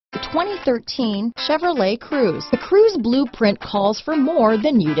2013 Chevrolet Cruze. The Cruze blueprint calls for more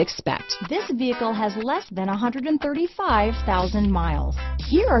than you'd expect. This vehicle has less than 135,000 miles.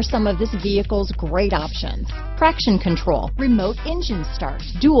 Here are some of this vehicle's great options: traction control, remote engine start,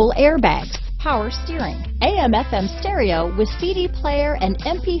 dual airbags, power steering, AM/FM stereo with CD player and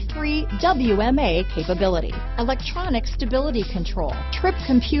MP3 WMA capability, electronic stability control, trip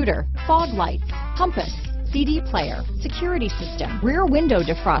computer, fog lights, compass, CD player, security system, rear window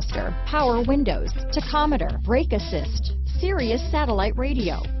defroster, power windows, tachometer, brake assist, Sirius satellite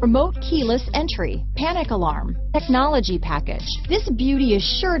radio, remote keyless entry, panic alarm, technology package. This beauty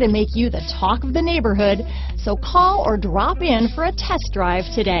is sure to make you the talk of the neighborhood, so call or drop in for a test drive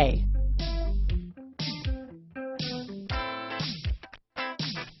today.